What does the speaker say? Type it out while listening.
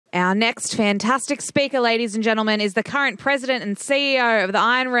Our next fantastic speaker, ladies and gentlemen, is the current president and CEO of the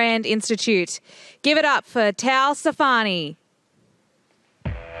Ayn Rand Institute. Give it up for Tal Tsfany.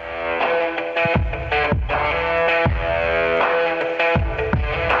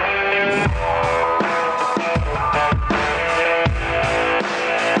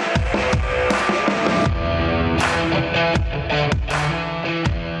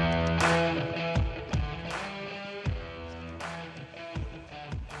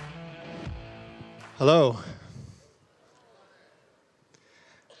 Hello.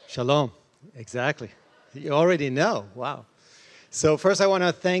 Shalom. Exactly. You already know. Wow. So first I want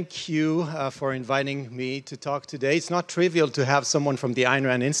to thank you for inviting me to talk today. It's not trivial to have someone from the Ayn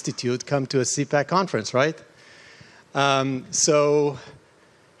Rand Institute come to a CPAC conference, right? So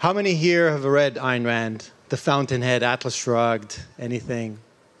how many here have read Ayn Rand, The Fountainhead, Atlas Shrugged, anything?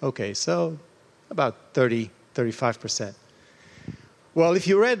 Okay, so about 30, 35%. Well, if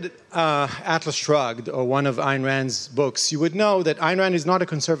you read Atlas Shrugged or one of Ayn Rand's books, you would know that Ayn Rand is not a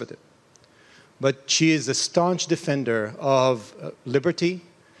conservative, but she is a staunch defender of liberty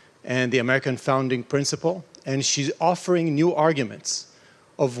and the American founding principle, and she's offering new arguments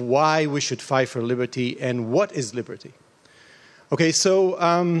of why we should fight for liberty and what is liberty. Okay, so,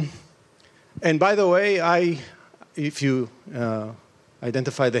 and by the way, if you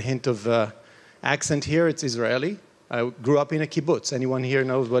identify the hint of accent here, it's Israeli. I grew up in a kibbutz. Anyone here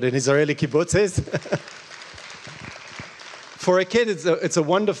knows what an Israeli kibbutz is? For a kid, it's a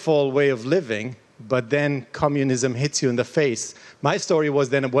wonderful way of living, but then communism hits you in the face. My story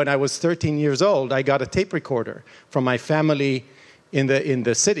was then when I was 13 years old, I got a tape recorder from my family in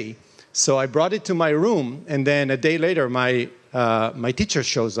the city. So I brought it to my room, and then a day later, my teacher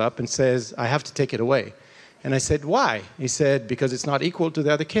shows up and says, I have to take it away. And I said, why? He said, because it's not equal to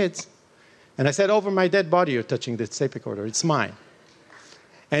the other kids. And I said, over my dead body, you're touching this tape recorder. It's mine.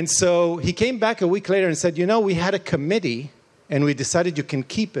 And so he came back a week later and said, you know, we had a committee, and we decided you can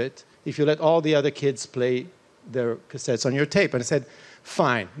keep it if you let all the other kids play their cassettes on your tape. And I said,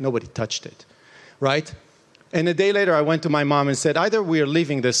 fine. Nobody touched it, right? And a day later, I went to my mom and said, either we are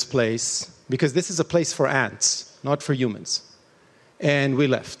leaving this place, because this is a place for ants, not for humans. And we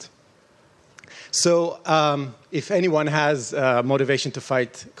left. So if anyone has motivation to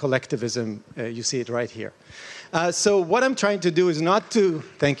fight collectivism, you see it right here. So what I'm trying to do is not to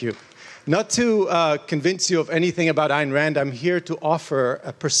convince you of anything about Ayn Rand. I'm here to offer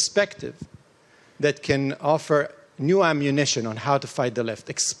a perspective that can offer new ammunition on how to fight the left,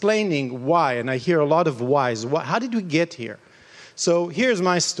 explaining why, and I hear a lot of whys. How did we get here? So here's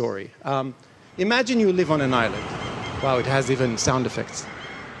my story. Imagine you live on an island. Wow, it has even sound effects.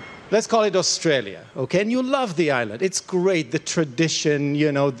 Let's call it Australia, okay? And you love the island. It's great, the tradition,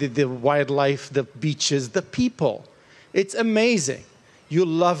 you know, the wildlife, the beaches, the people. It's amazing. You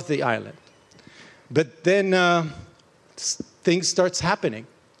love the island. But then things starts happening.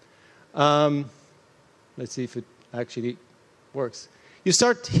 Let's see if it actually works. You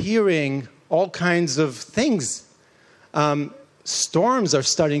start hearing all kinds of things. Storms are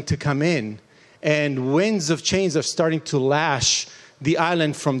starting to come in, and winds of change are starting to lash the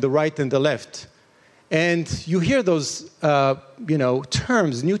island from the right and the left. And you hear those,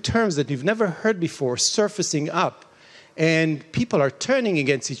 terms, new terms that you've never heard before, surfacing up. And people are turning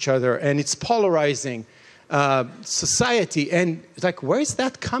against each other, and it's polarizing society. And it's like, where is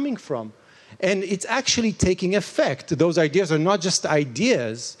that coming from? And it's actually taking effect. Those ideas are not just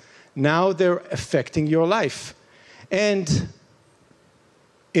ideas. Now they're affecting your life. And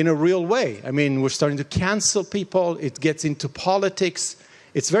in a real way. I mean, we're starting to cancel people. It gets into politics.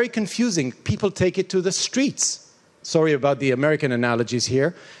 It's very confusing. People take it to the streets. Sorry about the American analogies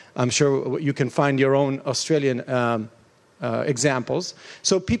here. I'm sure you can find your own Australian examples.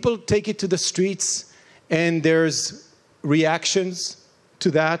 So people take it to the streets, and there's reactions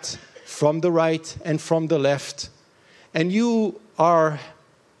to that from the right and from the left. And you are,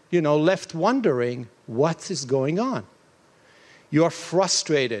 left wondering what is going on. You are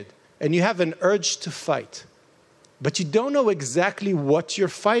frustrated, and you have an urge to fight. But you don't know exactly what you're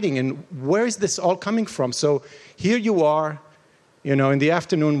fighting and where is this all coming from. So here you are, in the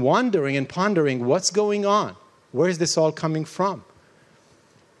afternoon wondering and pondering what's going on. Where is this all coming from?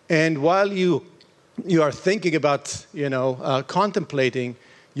 And while you are thinking about, contemplating,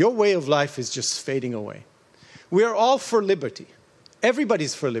 your way of life is just fading away. We are all for liberty.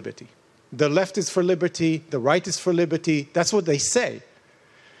 Everybody's for liberty. The left is for liberty. The right is for liberty. That's what they say.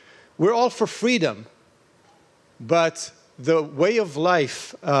 We're all for freedom. But the way of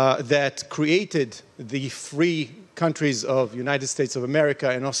life that created the free countries of United States of America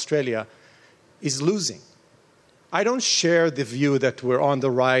and Australia is losing. I don't share the view that we're on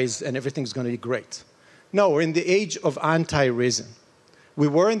the rise and everything's going to be great. No, we're in the age of anti-reason. We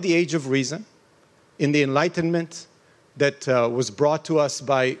were in the age of reason, in the Enlightenment that was brought to us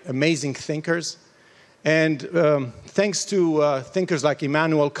by amazing thinkers. And thanks to thinkers like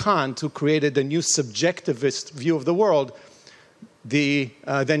Immanuel Kant, who created a new subjectivist view of the world, then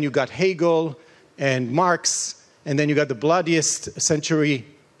you got Hegel and Marx, and then you got the bloodiest century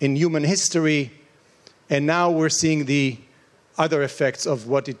in human history. And now we're seeing the other effects of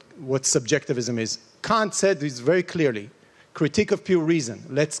what subjectivism is. Kant said this very clearly, critique of pure reason.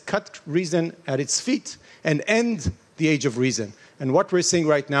 Let's cut reason at its feet and end the age of reason. And what we're seeing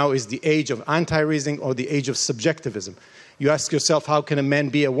right now is the age of anti-reasoning or the age of subjectivism. You ask yourself, how can a man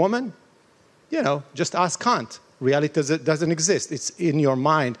be a woman? You know, just ask Kant. Reality doesn't exist. It's in your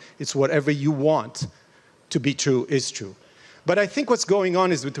mind. It's whatever you want to be true is true. But I think what's going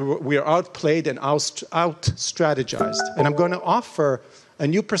on is we are outplayed and out-strategized. And I'm going to offer a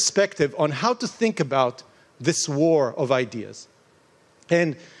new perspective on how to think about this war of ideas.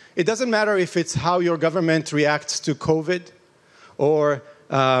 And it doesn't matter if it's how your government reacts to COVID or,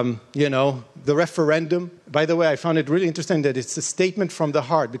 the referendum. By the way, I found it really interesting that it's a statement from the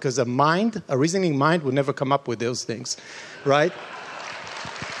heart, because a reasoning mind would never come up with those things, right?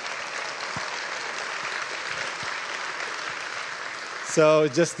 So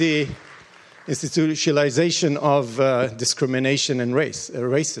just the institutionalization of discrimination and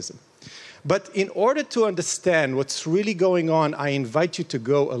racism. But in order to understand what's really going on, I invite you to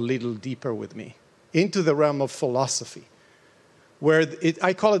go a little deeper with me into the realm of philosophy, where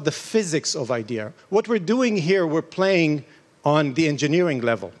I call it the physics of idea. What we're doing here, we're playing on the engineering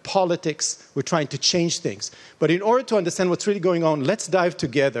level, politics, we're trying to change things. But in order to understand what's really going on, let's dive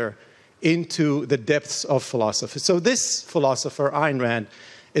together into the depths of philosophy. So this philosopher, Ayn Rand,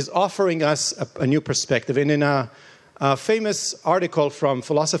 is offering us a new perspective. And in a famous article from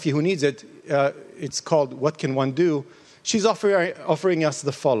Philosophy Who Needs It, it's called What Can One Do? She's offering us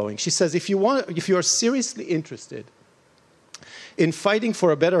the following. She says, if you are seriously interested in fighting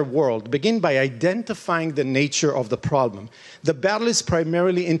for a better world, begin by identifying the nature of the problem. The battle is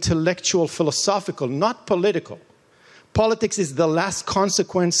primarily intellectual, philosophical, not political. Politics is the last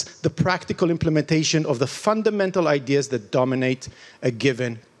consequence, the practical implementation of the fundamental ideas that dominate a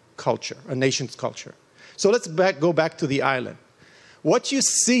given culture, a nation's culture. So let's go back to the island. What you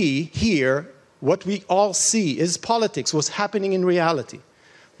see here, what we all see, is politics, what's happening in reality.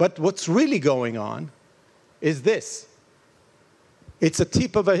 But what's really going on is this. It's a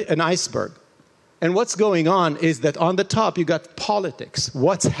tip of an iceberg. And what's going on is that on the top, you got politics,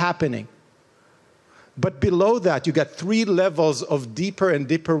 what's happening. But below that, you got three levels of deeper and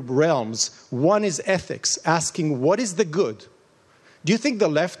deeper realms. One is ethics, asking what is the good? Do you think the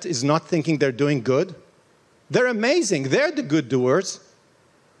left is not thinking they're doing good? They're amazing. They're the good doers,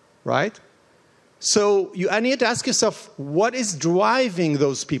 right? So I need to ask yourself, what is driving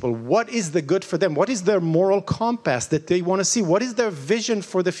those people? What is the good for them? What is their moral compass that they want to see? What is their vision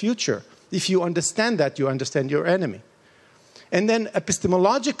for the future? If you understand that, you understand your enemy. And then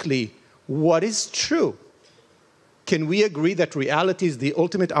epistemologically, what is true? Can we agree that reality is the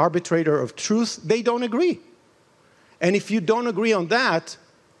ultimate arbitrator of truth? They don't agree. And if you don't agree on that,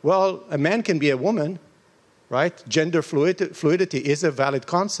 well, a man can be a woman, right? Gender fluidity is a valid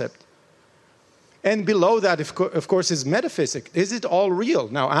concept. And below that, of course, is metaphysics. Is it all real?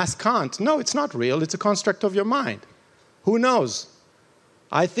 Now, ask Kant. No, it's not real. It's a construct of your mind. Who knows?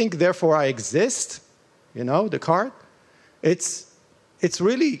 I think, therefore, I exist. You know, Descartes. It's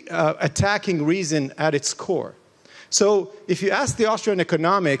really attacking reason at its core. So if you ask the Austrian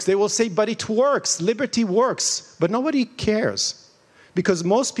economics, they will say, but it works. Liberty works. But nobody cares. Because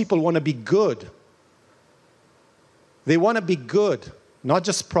most people want to be good. They want to be good, not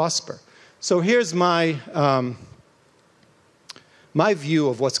just prosper. So here's my view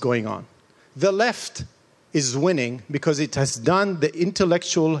of what's going on. The left is winning because it has done the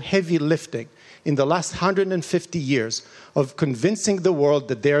intellectual heavy lifting in the last 150 years of convincing the world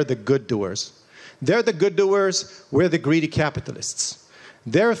that they're the good doers. They're the good doers, we're the greedy capitalists.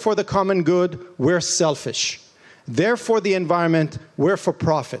 They're for the common good, we're selfish. They're for the environment, we're for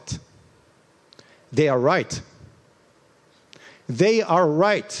profit. They are right. They are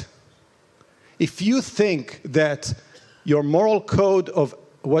right. If you think that your moral code of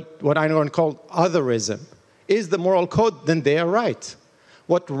what I'm going to call otherism is the moral code, then they are right.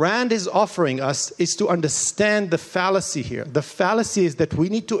 What Rand is offering us is to understand the fallacy here. The fallacy is that we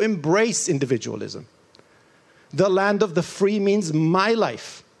need to embrace individualism. The land of the free means my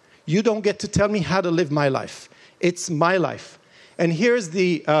life. You don't get to tell me how to live my life. It's my life. And here's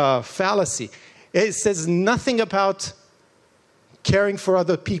the fallacy. It says nothing about caring for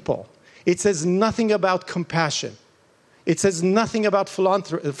other people. It says nothing about compassion. It says nothing about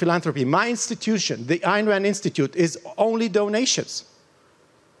philanthropy. My institution, the Ayn Rand Institute, is only donations.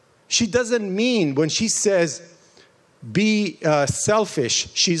 She doesn't mean, when she says, be selfish,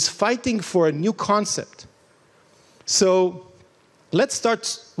 she's fighting for a new concept. So let's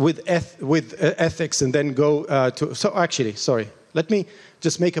start with ethics and then go let me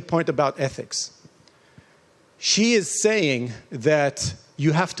just make a point about ethics. She is saying that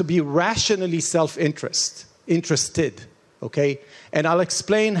you have to be rationally interested, okay? And I'll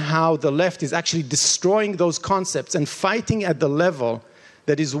explain how the left is actually destroying those concepts and fighting at the level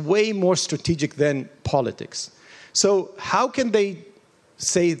that is way more strategic than politics. So how can they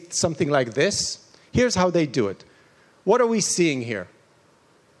say something like this? Here's how they do it. What are we seeing here?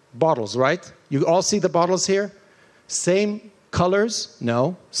 Bottles, right? You all see the bottles here? Same colors?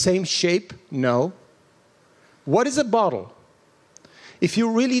 No. Same shape? No. What is a bottle? If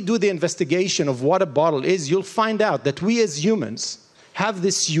you really do the investigation of what a bottle is, you'll find out that we as humans have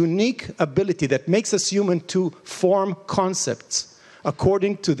this unique ability that makes us human to form concepts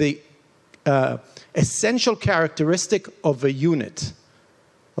according to the essential characteristic of a unit.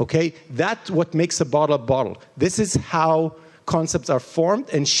 Okay? That's what makes a bottle a bottle. This is how concepts are formed,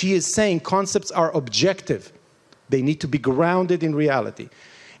 and she is saying concepts are objective. They need to be grounded in reality.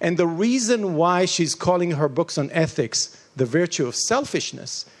 And the reason why she's calling her books on ethics the virtue of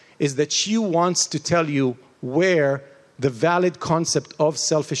selfishness is that she wants to tell you where the valid concept of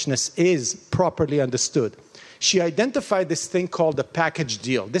selfishness is properly understood. She identified this thing called the package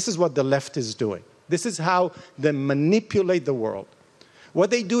deal. This is what the left is doing. This is how they manipulate the world. What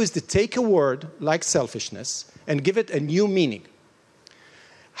they do is to take a word like selfishness and give it a new meaning.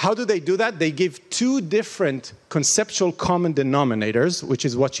 How do they do that? They give two different conceptual common denominators, which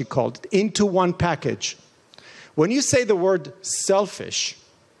is what she called it, into one package. When you say the word selfish,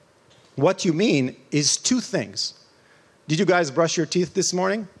 what you mean is two things. Did you guys brush your teeth this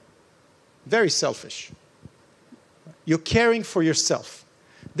morning? Very selfish. You're caring for yourself.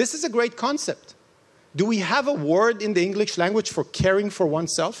 This is a great concept. Do we have a word in the English language for caring for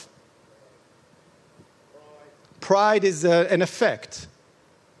oneself? Pride is an effect.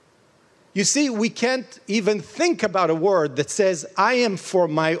 You see, we can't even think about a word that says, I am for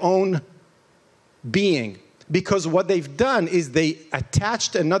my own being. Because what they've done is they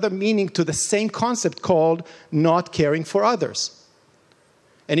attached another meaning to the same concept called not caring for others.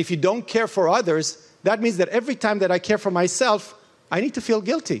 And if you don't care for others, that means that every time that I care for myself, I need to feel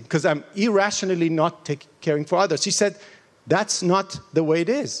guilty because I'm irrationally not caring for others. She said, that's not the way it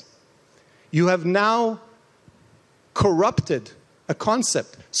is. You have now corrupted a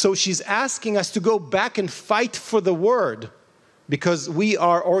concept. So she's asking us to go back and fight for the word because we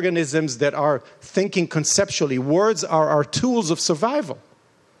are organisms that are thinking conceptually. Words are our tools of survival.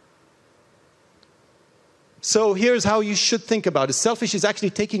 So here's how you should think about it. Selfish is actually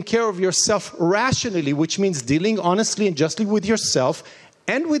taking care of yourself rationally, which means dealing honestly and justly with yourself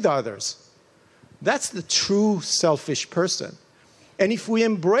and with others. That's the true selfish person. And if we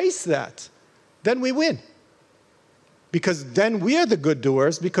embrace that, then we win. Because then we are the good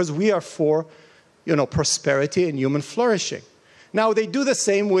doers because we are for, prosperity and human flourishing. Now, they do the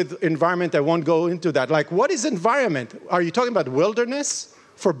same with environment. I won't go into that. Like, what is environment? Are you talking about wilderness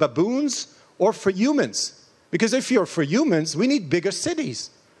for baboons or for humans? Because if you're for humans, we need bigger cities.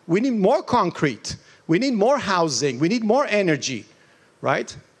 We need more concrete. We need more housing. We need more energy,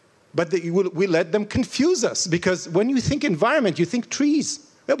 right? But we let them confuse us because when you think environment, you think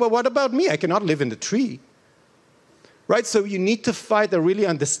trees. Yeah, but what about me? I cannot live in the tree. Right? So you need to fight and really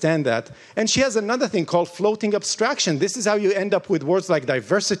understand that. And she has another thing called floating abstraction. This is how you end up with words like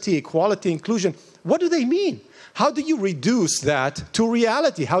diversity, equality, inclusion. What do they mean? How do you reduce that to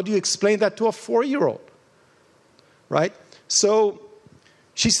reality? How do you explain that to a 4-year-old? Right? So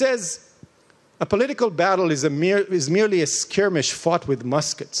she says, a political battle is merely a skirmish fought with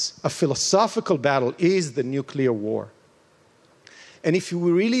muskets. A philosophical battle is the nuclear war. And if you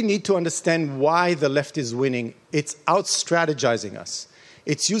really need to understand why the left is winning, it's out-strategizing us.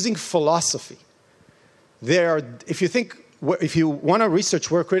 It's using philosophy. If you want to research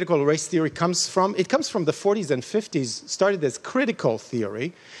where critical race theory comes from, it comes from the 40s and 50s, started as critical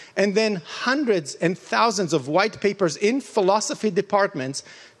theory, and then hundreds and thousands of white papers in philosophy departments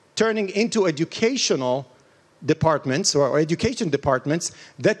turning into educational departments or education departments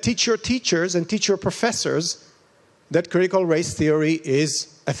that teach your teachers and teach your professors that critical race theory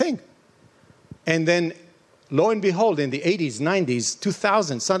is a thing. And then, lo and behold, in the 80s, 90s,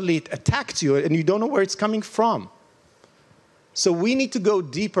 2000s, suddenly it attacks you and you don't know where it's coming from. So we need to go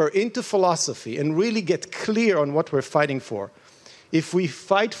deeper into philosophy and really get clear on what we're fighting for. If we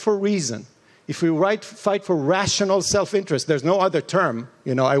fight for reason, if we fight for rational self-interest, there's no other term.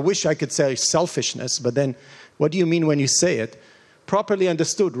 I wish I could say selfishness, but then what do you mean when you say it? Properly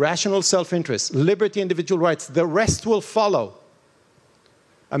understood, rational self-interest, liberty, individual rights, the rest will follow.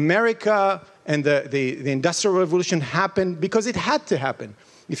 America and the Industrial Revolution happened because it had to happen.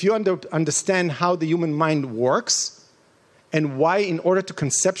 If you understand how the human mind works and why, in order to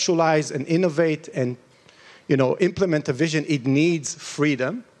conceptualize and innovate and implement a vision, it needs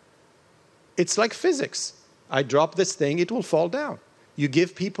freedom, it's like physics. I drop this thing, it will fall down. You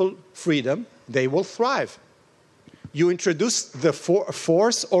give people freedom, they will thrive. You introduce the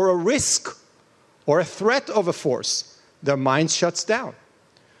force or a risk or a threat of a force, their mind shuts down.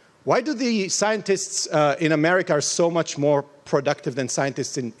 Why do the scientists in America are so much more productive than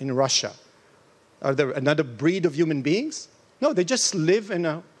scientists in Russia? Are there another breed of human beings? No, they just live in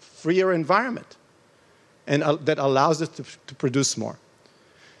a freer environment, and that allows us to produce more.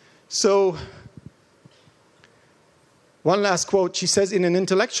 So, one last quote. She says, in an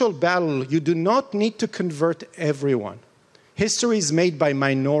intellectual battle, you do not need to convert everyone. History is made by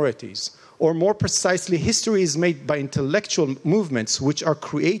minorities. Or more precisely, history is made by intellectual movements which are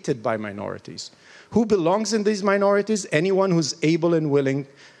created by minorities. Who belongs in these minorities? Anyone who's able and willing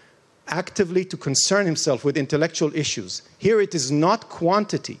actively to concern himself with intellectual issues. Here it is not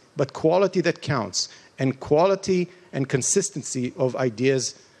quantity, but quality that counts, and quality and consistency of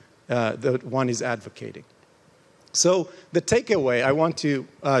ideas that one is advocating. So the takeaway I want to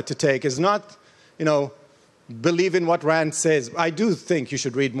take is not, believe in what Rand says. I do think you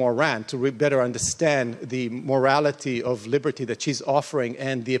should read more Rand to better understand the morality of liberty that she's offering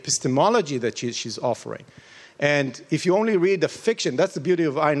and the epistemology that she's offering. And if you only read the fiction, that's the beauty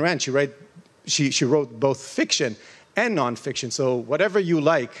of Ayn Rand. She wrote both fiction and nonfiction. So whatever you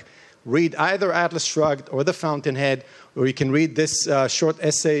like, read either Atlas Shrugged or The Fountainhead, or you can read this short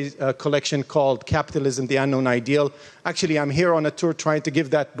essay collection called Capitalism, the Unknown Ideal. Actually, I'm here on a tour trying to give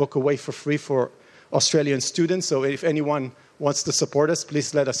that book away for free for Australian students. So if anyone wants to support us,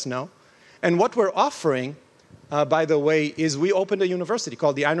 please let us know. And what we're offering, by the way, is we opened a university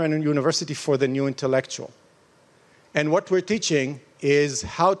called the Ayn Rand University for the New Intellectual. And what we're teaching is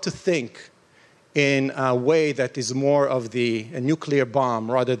how to think in a way that is more of a nuclear bomb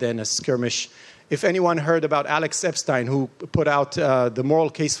rather than a skirmish. If anyone heard about Alex Epstein, who put out the moral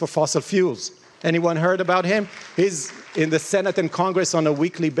case for fossil fuels, anyone heard about him? He's in the Senate and Congress on a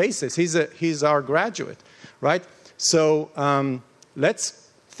weekly basis. He's our graduate, right? So let's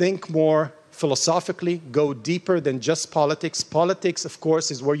think more philosophically, go deeper than just politics. Politics, of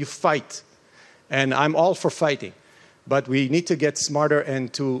course, is where you fight. And I'm all for fighting. But we need to get smarter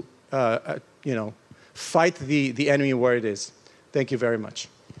and to, fight the enemy where it is. Thank you very much.